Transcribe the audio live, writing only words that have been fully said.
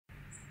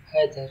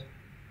Hi there,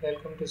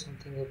 welcome to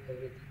Something of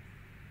Everything.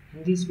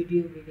 In this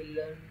video, we will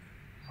learn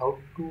how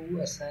to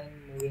assign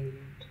moving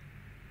load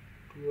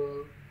to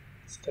a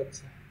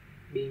structure,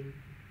 beam,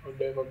 or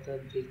deck of the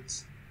bridge.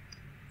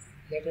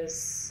 Let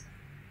us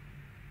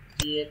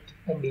create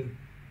a beam.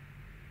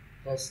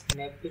 Just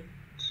snap to it,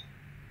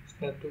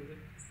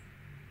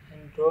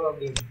 and draw a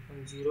beam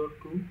from 0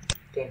 to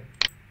 10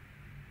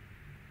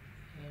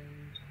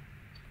 and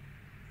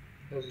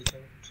close it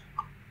out.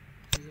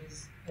 This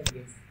is a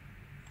beam.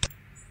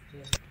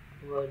 Just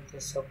provide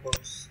the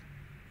supports.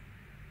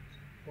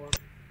 Support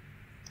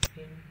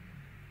in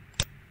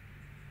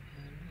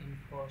and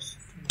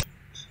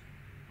enforcement.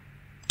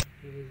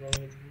 Here is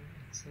everything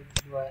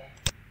except Y.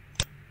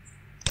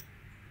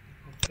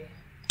 Okay.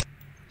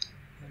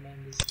 One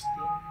end is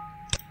green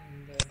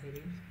and the other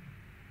is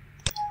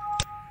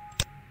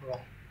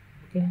Y.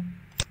 Okay.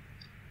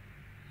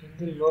 In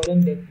the load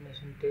and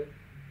definition tab,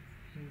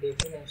 in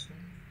definition,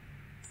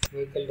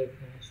 vehicle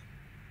definition,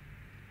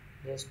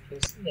 just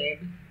press add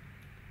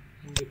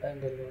and define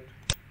the load.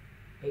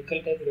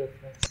 Vehicle type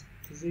reference.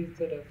 This is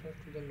the reference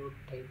to the load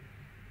type.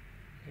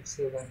 Let's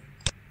say 1.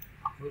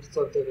 Width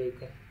of the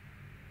vehicle.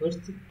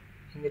 Width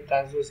in the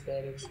transverse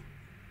direction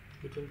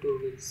between two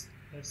wheels.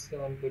 Let's say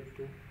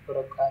 1.2 for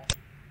a car.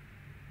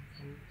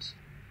 And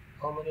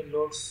how many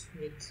loads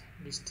with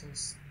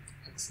distance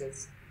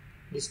axles.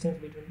 Distance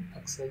between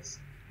axles.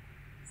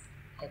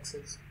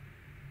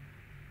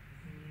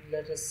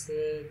 Let us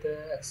say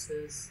the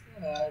axles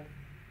are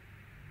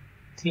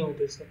 3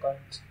 meters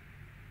apart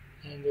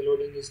and the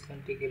loading is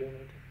 20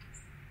 kilometer.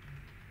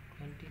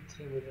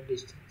 23 meter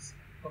distance.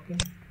 Okay.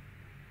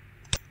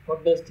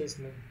 What does this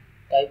mean?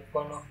 Type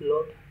 1 of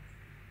load.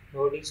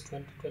 Load is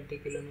 20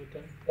 kN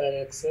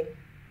per axle.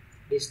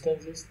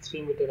 Distance is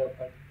 3 meter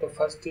apart. The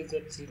first is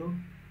at 0,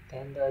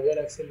 then the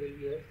other axle will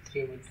be at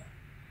 3 meter.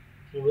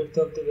 And width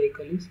of the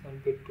vehicle is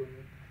 1.2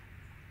 meter.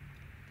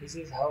 This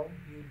is how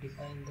you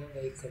define the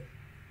vehicle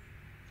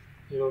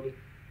loading.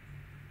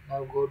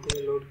 Now go to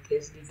the load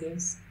case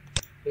details.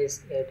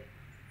 Press add.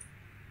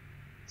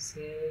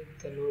 Say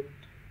the load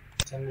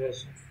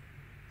generation.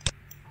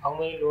 How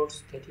many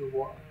loads that you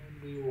want?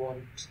 Do you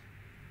want?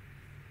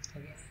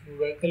 Okay, the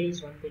vehicle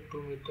is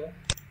 1.2 meter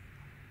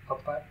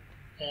apart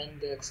and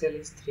the axle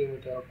is 3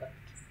 meter apart.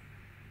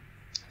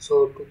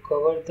 So to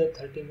cover the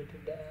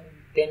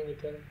 10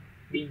 meter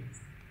beam,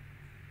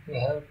 we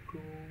have to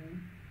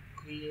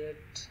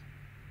create,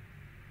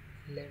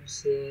 let's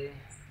say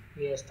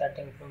we are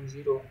starting from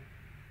 0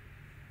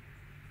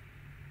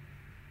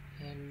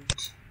 and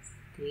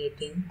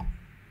creating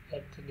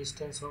at the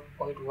distance of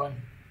 0.1.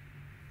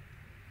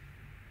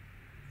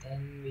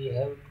 Then we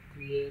have to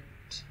create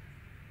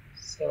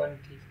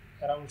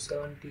around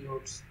 70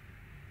 loads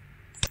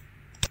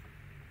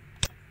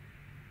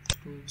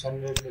to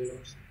generate the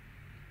loads.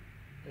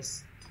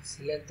 Just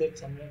select the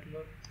generate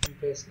load and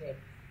press add.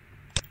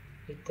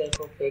 Which type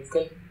of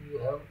vehicle you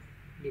have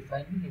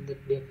defined in the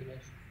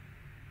definition.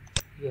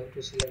 You have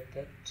to select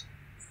that.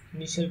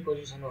 Initial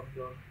position of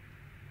load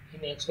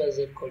in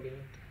XYZ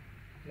coordinate.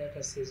 Let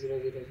us say 0,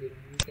 0, 0.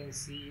 You can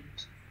see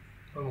it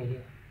from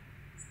here.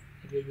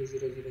 It will be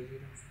 0, 0,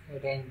 0. A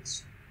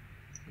range.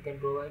 You can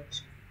provide.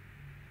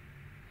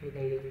 You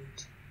can leave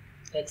it.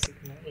 X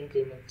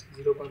increment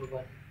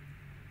 0.1.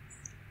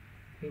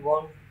 We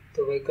want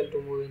the vehicle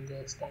to move in the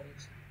X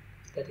direction.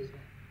 That is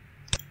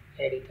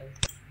why. Add it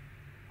out.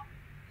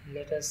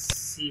 Let us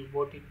see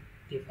what it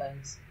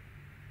defines.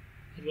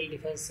 It will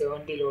define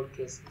 70 load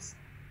cases.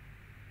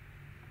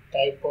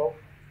 Type of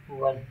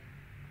 1.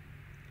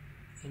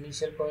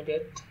 Initial point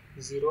at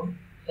 0.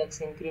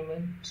 X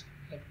increment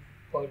at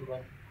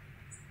 0.1.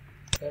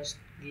 First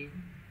give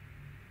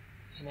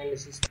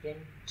analysis print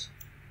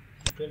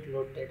and print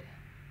load data.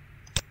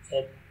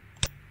 Add.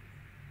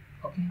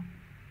 Okay.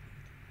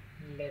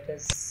 Let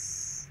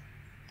us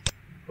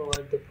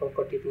provide the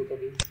property to the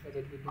beam so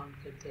that we don't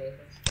get the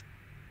errors.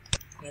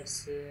 Let's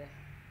say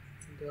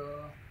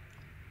the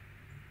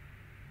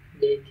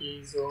deck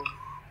is of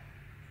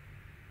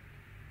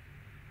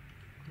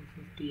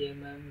 250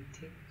 mm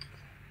thick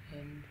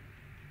and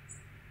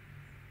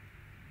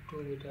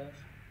 2 meter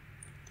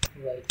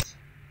wide.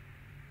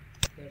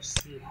 Let's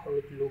see how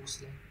it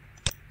looks like.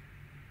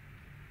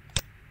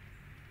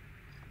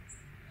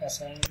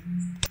 Assign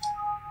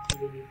to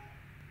the beam.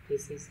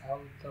 This is how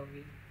the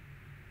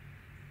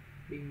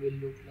beam will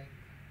look like.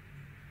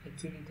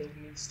 Actually, there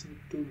needs to be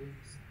 2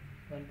 beams,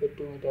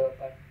 1.2 meter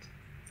apart,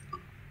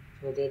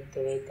 so that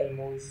the vehicle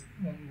moves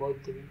on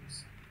both the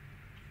beams.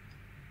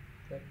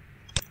 But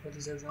for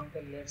this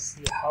example, let's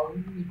see how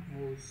it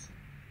moves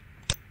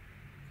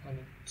on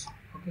it.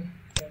 Okay,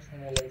 let's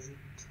analyze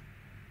it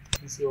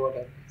and see what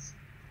happens.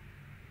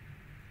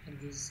 It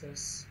gives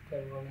us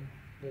 12 warning.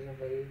 Don't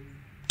worry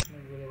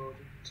about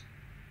it.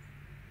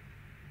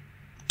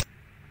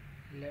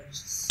 Let's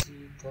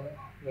see the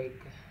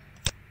vehicle.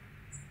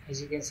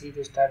 As you can see,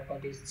 the start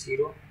point is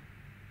 0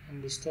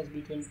 and distance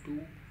between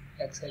two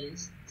axles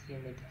is 3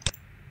 meter.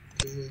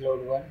 This is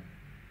load 1.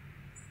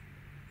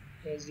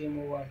 As we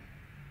move on,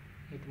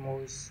 it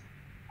moves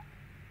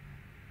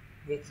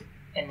with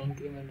an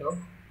increment of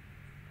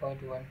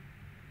 0.1.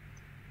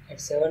 At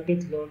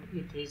 70th load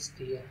it reached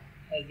here.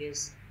 I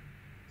guess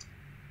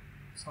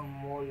some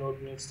more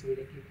load needs to be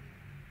given.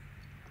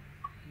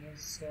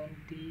 Yes,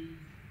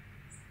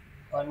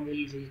 71 will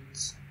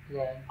reach the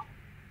end.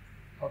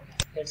 Okay,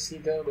 let's see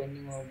the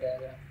bending moment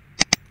diagram.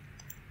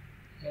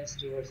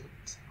 Let's reverse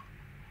it.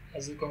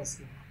 As you can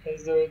see,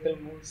 as the vehicle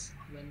moves,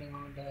 bending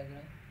moment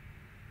diagram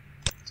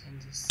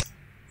changes.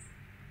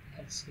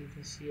 Let's see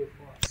the shear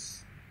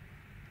force.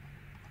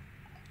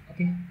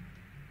 Okay,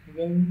 you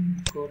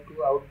can go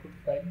to output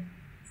file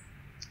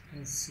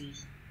and see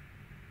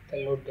the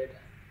load data.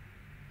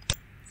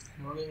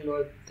 Moving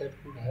load that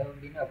would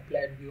have been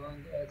applied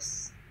beyond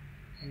X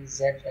and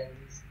Z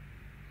ranges.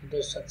 If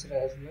the structure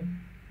has been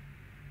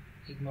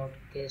ignored.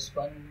 Case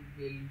 1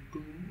 will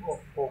 2 of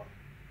 4.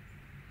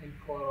 Will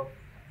 4 of 4.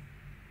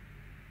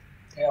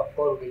 There are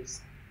 4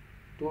 wheels.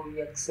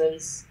 2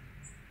 axles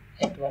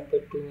at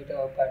 1.2 meter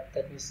apart.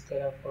 That means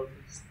there are 4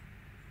 wheels.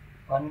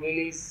 One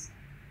wheel is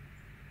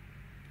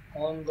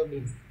on the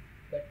beam,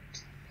 but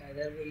the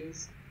other wheel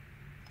is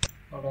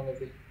not on the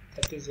beam.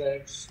 That is why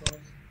it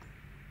shows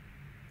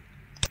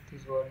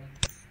these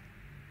warnings.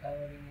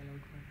 Powering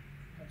allotment.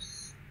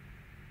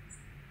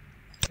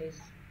 Yes,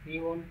 we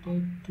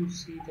wanted to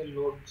see the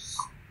loads.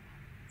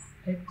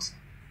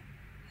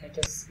 Let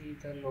us see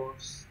the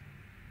loads.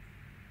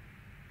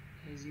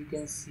 As you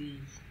can see,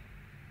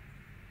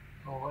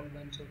 a whole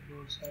bunch of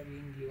loads are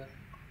being given.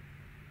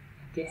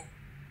 Okay,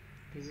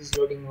 this is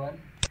loading 1,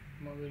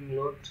 moving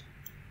load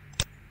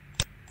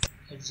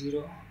at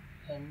 0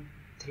 and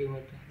 3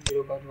 meter,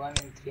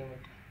 0.1 and 3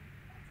 meter,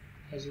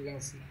 as you can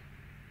see.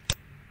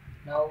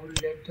 Now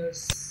let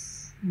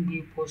us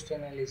give post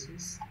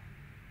analysis.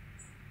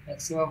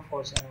 Maximum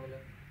force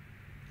envelope,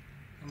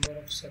 number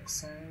of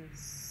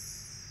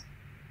sections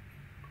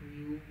to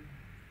view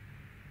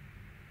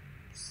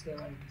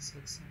 70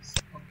 sections.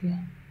 Okay,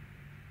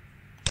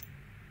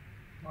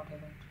 what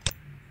happened? I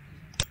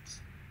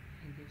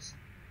guess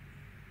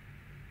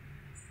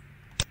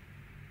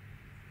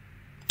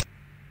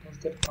does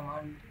that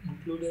command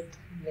included?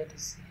 Let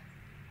us see.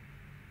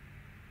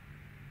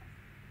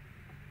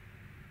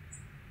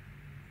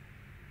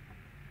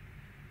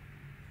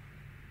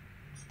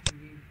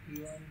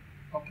 Beyond.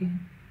 Okay,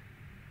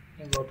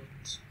 I got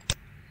it.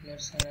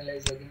 Let's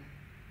analyze again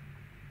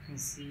and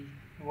see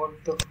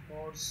what the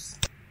force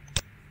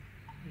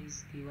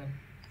is given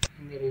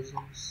in the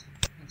results.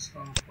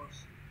 Maximum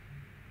force,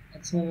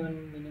 maximum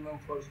and minimum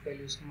force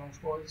values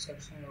amongst all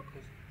section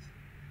locations.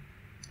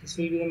 This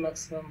will be the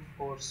maximum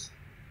force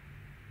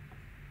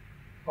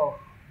of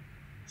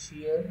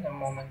shear and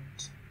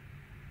moment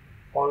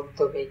for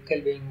the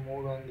vehicle being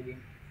moved on the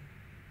beam.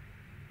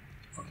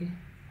 Okay,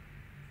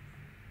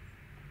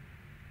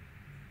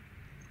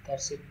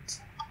 that's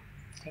it.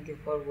 Thank you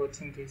for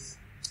watching this.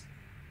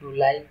 Do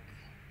like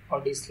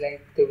or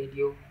dislike the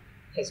video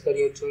as per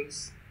your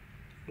choice.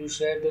 Do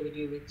share the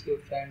video with your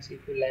friends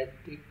if you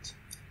liked it.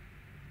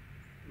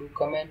 Do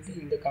comment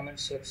in the comment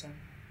section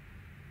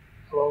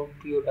about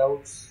your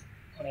doubts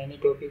on any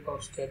topic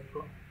of STAAD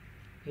Pro.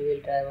 We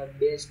will try our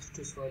best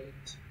to solve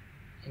it.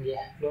 And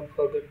yeah, don't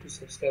forget to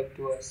subscribe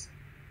to us.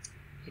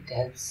 It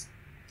helps.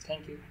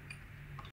 Thank you.